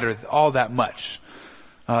really matter all that much.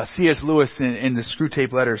 C.S. Lewis in the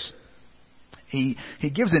Screwtape Letters, he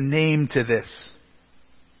gives a name to this.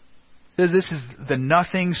 He says this is the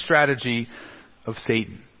nothing strategy of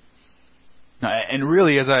Satan. And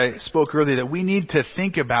really, as I spoke earlier, that we need to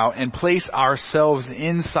think about and place ourselves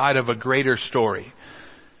inside of a greater story.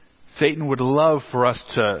 Satan would love for us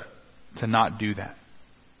to not do that.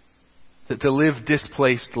 To live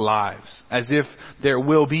displaced lives, as if there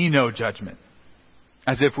will be no judgment.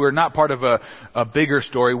 As if we're not part of a bigger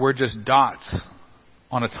story, we're just dots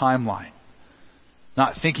on a timeline.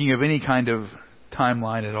 Not thinking of any kind of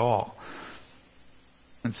timeline at all.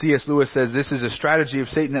 And C.S. Lewis says this is a strategy of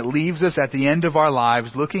Satan that leaves us at the end of our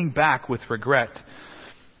lives looking back with regret.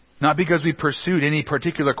 Not because we pursued any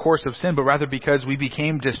particular course of sin, but rather because we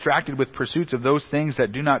became distracted with pursuits of those things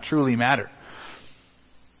that do not truly matter.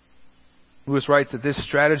 Lewis writes that this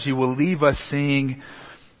strategy will leave us saying,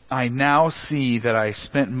 "I now see that I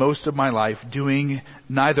spent most of my life doing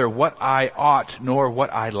neither what I ought nor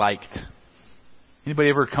what I liked." Anybody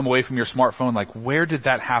ever come away from your smartphone like, where did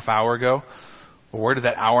that half hour go? Or where did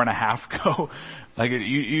that hour and a half go? Like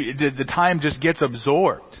the time just gets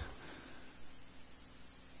absorbed.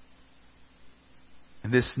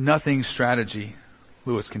 And this nothing strategy,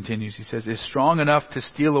 Lewis continues, he says, is strong enough to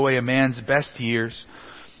steal away a man's best years,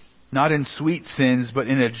 not in sweet sins, but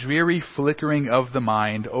in a dreary flickering of the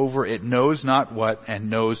mind over it knows not what and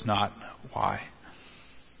knows not why.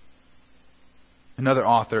 Another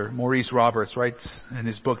author, Maurice Roberts, writes in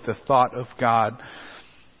his book, The Thought of God,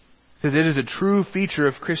 says it is a true feature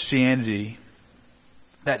of Christianity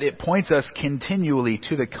that it points us continually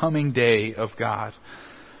to the coming day of God.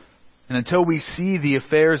 And until we see the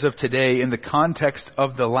affairs of today in the context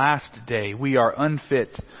of the last day, we are unfit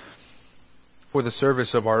for the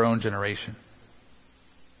service of our own generation.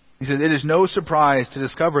 He says, it is no surprise to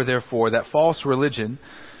discover, therefore, that false religion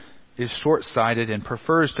is short-sighted and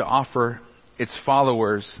prefers to offer its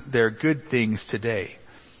followers their good things today.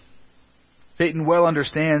 Satan well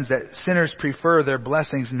understands that sinners prefer their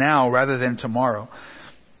blessings now rather than tomorrow.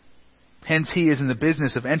 Hence he is in the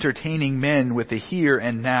business of entertaining men with the here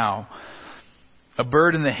and now. A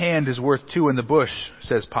bird in the hand is worth two in the bush,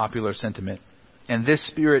 says popular sentiment. And this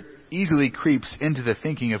spirit easily creeps into the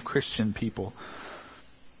thinking of Christian people.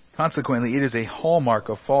 Consequently, it is a hallmark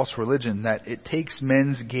of false religion that it takes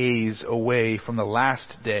men's gaze away from the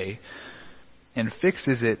last day and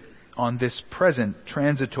fixes it on this present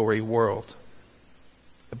transitory world.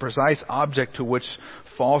 The precise object to which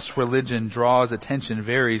false religion draws attention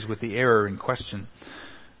varies with the error in question,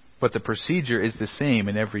 but the procedure is the same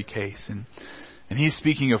in every case. And he's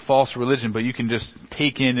speaking of false religion, but you can just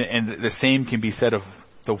take in, and the same can be said of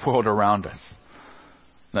the world around us.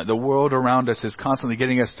 The world around us is constantly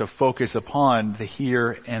getting us to focus upon the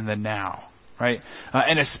here and the now, right?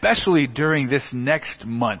 And especially during this next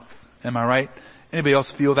month. Am I right? Anybody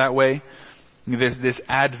else feel that way? This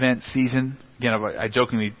Advent season. Again, I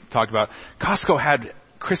jokingly talked about Costco had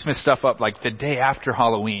Christmas stuff up like the day after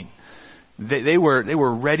Halloween. They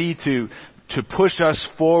were ready to push us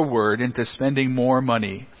forward into spending more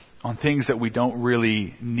money on things that we don't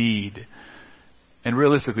really need. And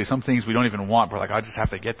realistically, some things we don't even want. We're like, I just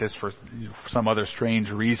have to get this for some other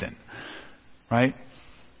strange reason. Right?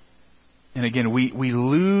 And again, we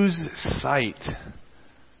lose sight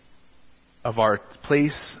of our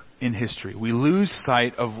place in history. We lose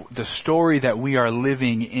sight of the story that we are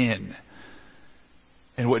living in.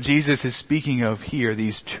 And what Jesus is speaking of here,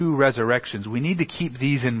 these two resurrections, we need to keep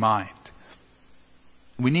these in mind.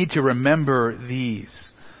 We need to remember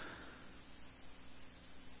these.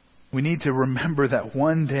 We need to remember that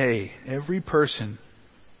one day, every person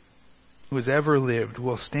who has ever lived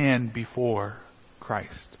will stand before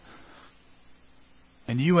Christ.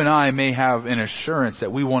 And you and I may have an assurance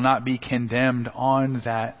that we will not be condemned on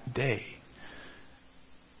that day.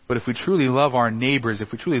 But if we truly love our neighbors,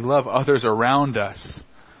 if we truly love others around us,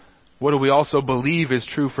 what do we also believe is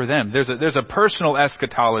true for them? There's a personal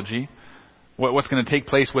eschatology, what's going to take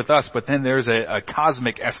place with us, but then there's a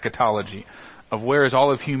cosmic eschatology of where is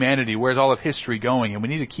all of humanity, where is all of history going, and we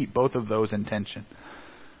need to keep both of those in tension.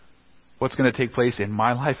 What's going to take place in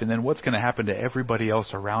my life, and then what's going to happen to everybody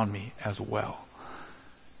else around me as well.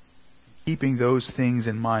 Keeping those things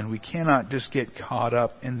in mind, we cannot just get caught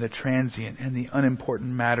up in the transient and the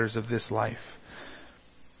unimportant matters of this life.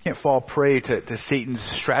 We can't fall prey to Satan's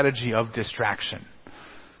strategy of distraction,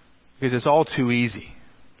 because it's all too easy.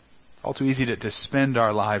 It's all too easy to spend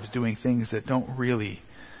our lives doing things that don't really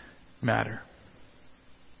matter.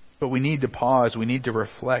 But we need to pause, we need to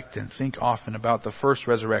reflect and think often about the first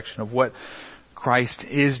resurrection of what Christ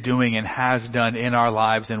is doing and has done in our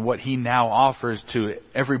lives and what He now offers to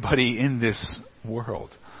everybody in this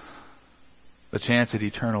world. The chance at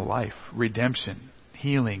eternal life, redemption,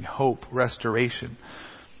 healing, hope, restoration.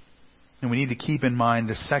 And we need to keep in mind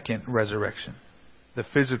the second resurrection, the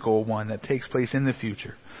physical one that takes place in the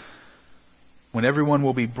future, when everyone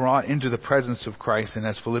will be brought into the presence of Christ, and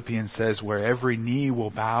as Philippians says, where every knee will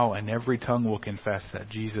bow and every tongue will confess that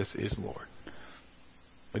Jesus is Lord.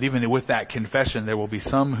 But even with that confession, there will be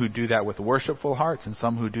some who do that with worshipful hearts and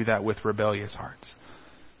some who do that with rebellious hearts,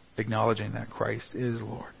 acknowledging that Christ is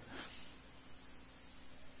Lord.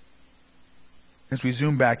 As we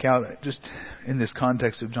zoom back out, just in this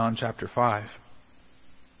context of John chapter 5,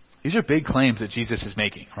 these are big claims that Jesus is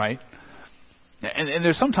making, right? And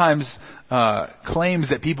there's sometimes claims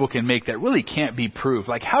that people can make that really can't be proved.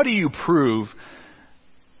 Like, how do you prove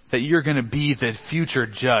that you're going to be the future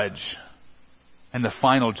judge and the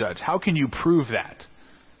final judge? How can you prove that?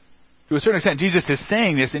 To a certain extent, Jesus is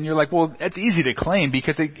saying this, and you're like, well, that's easy to claim,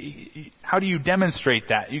 because how do you demonstrate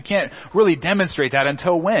that? You can't really demonstrate that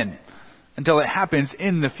until when? Until it happens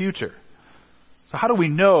in the future. So how do we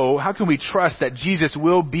know, how can we trust that Jesus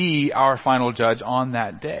will be our final judge on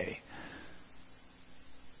that day?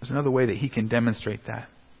 There's another way that He can demonstrate that.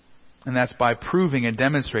 And that's by proving and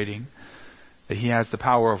demonstrating that He has the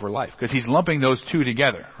power over life. Because He's lumping those two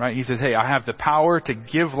together, right? He says, hey, I have the power to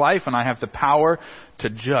give life and I have the power to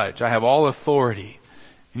judge. I have all authority.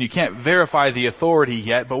 And you can't verify the authority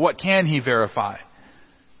yet, but what can He verify?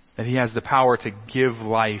 That He has the power to give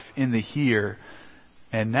life in the here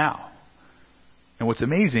and now. And what's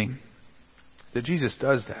amazing is that Jesus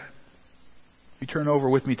does that. If you turn over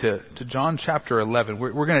with me to John chapter 11,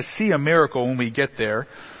 we're going to see a miracle when we get there.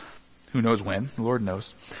 Who knows when? The Lord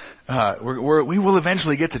knows. We will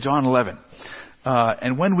eventually get to John 11.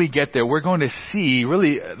 And when we get there, we're going to see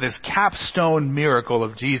really this capstone miracle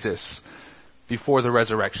of Jesus before the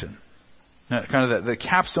resurrection. Kind of the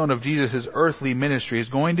capstone of Jesus' earthly ministry is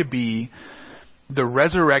going to be the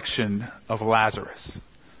resurrection of Lazarus.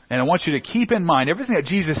 And I want you to keep in mind everything that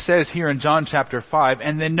Jesus says here in John chapter 5,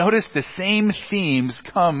 and then notice the same themes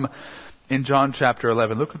come in John chapter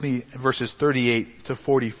 11. Look with me at verses 38 to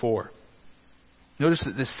 44. Notice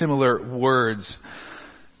the similar words.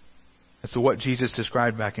 as to what Jesus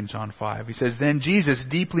described back in John 5. He says, "Then Jesus,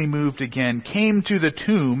 deeply moved again, came to the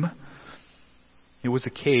tomb. It was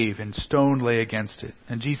a cave, and stone lay against it.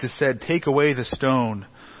 And Jesus said, 'Take away the stone.'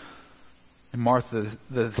 And Martha,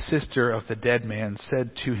 the sister of the dead man,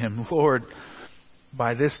 said to him, 'Lord,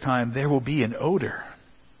 by this time there will be an odor,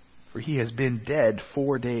 for he has been dead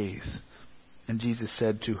 4 days.' And Jesus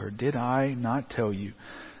said to her, 'Did I not tell you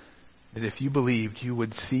that if you believed, you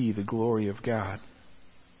would see the glory of God?'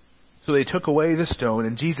 So they took away the stone,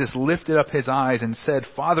 and Jesus lifted up his eyes and said,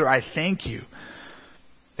 'Father, I thank you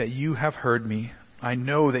that you have heard me. I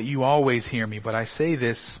know that you always hear me, but I said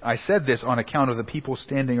this on account of the people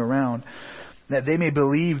standing around, that they may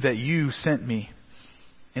believe that you sent me.'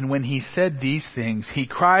 And when he said these things, he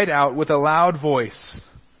cried out with a loud voice,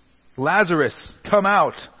 'Lazarus, come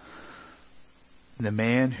out!' And the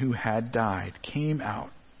man who had died came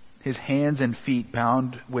out, his hands and feet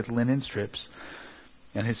bound with linen strips,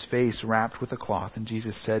 and his face wrapped with a cloth. And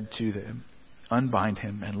Jesus said to them, 'Unbind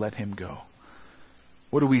him and let him go.'"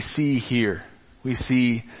 What do we see here? We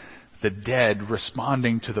see the dead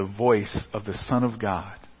responding to the voice of the Son of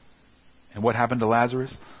God. And what happened to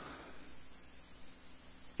Lazarus?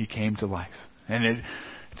 He came to life. And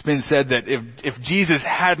it's been said that if Jesus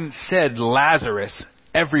hadn't said Lazarus,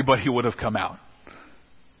 everybody would have come out.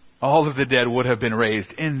 All of the dead would have been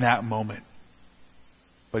raised in that moment.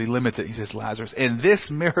 But he limits it. He says Lazarus. And this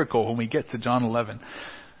miracle, when we get to John 11,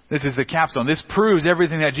 this is the capstone. This proves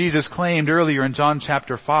everything that Jesus claimed earlier in John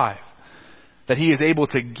chapter 5. That he is able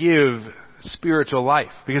to give spiritual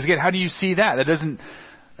life. Because again, how do you see that?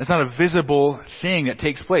 That's not a visible thing that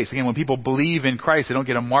takes place. Again, when people believe in Christ, they don't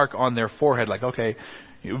get a mark on their forehead like, okay,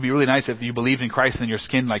 it would be really nice if you believed in Christ and then your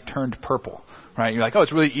skin like turned purple. Right? You're like, oh,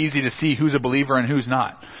 it's really easy to see who's a believer and who's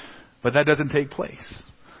not. But that doesn't take place.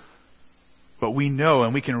 But we know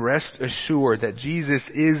and we can rest assured that Jesus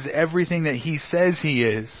is everything that he says he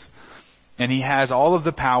is. And he has all of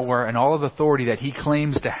the power and all of the authority that he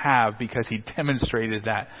claims to have because he demonstrated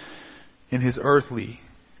that in his earthly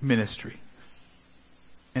ministry.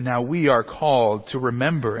 And now we are called to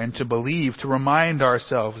remember and to believe, to remind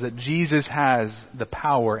ourselves that Jesus has the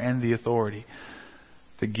power and the authority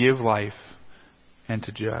to give life and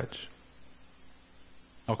to judge.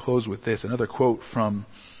 I'll close with this. Another quote from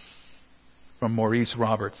Maurice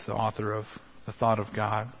Roberts, the author of The Thought of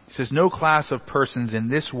God. He says, "No class of persons in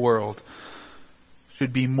this world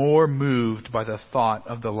should be more moved by the thought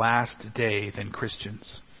of the last day than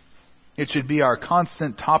Christians. It should be our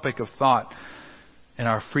constant topic of thought and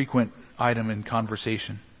our frequent item in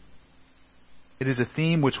conversation. It is a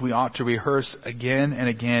theme which we ought to rehearse again and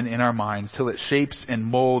again in our minds till it shapes and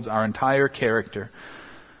molds our entire character.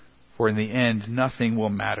 For in the end, nothing will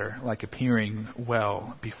matter like appearing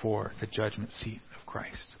well before the judgment seat of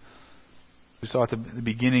Christ." We saw at the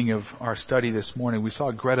beginning of our study this morning, we saw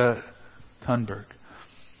Greta Thunberg.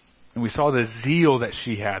 And we saw the zeal that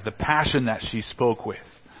she had, the passion that she spoke with.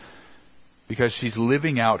 Because she's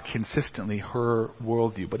living out consistently her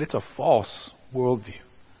worldview. But it's a false worldview.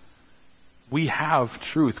 We have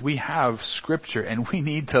truth. We have Scripture. And we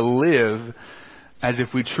need to live as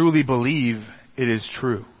if we truly believe it is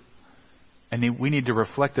true. And we need to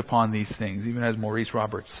reflect upon these things, even as Maurice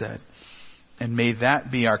Roberts said. And may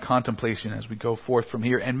that be our contemplation as we go forth from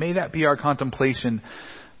here. And may that be our contemplation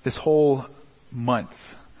this whole month.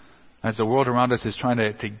 As the world around us is trying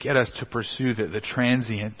to get us to pursue the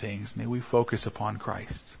transient things, may we focus upon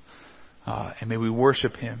Christ. And may we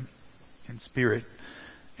worship him in spirit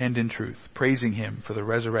and in truth, praising him for the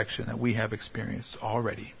resurrection that we have experienced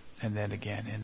already and then again in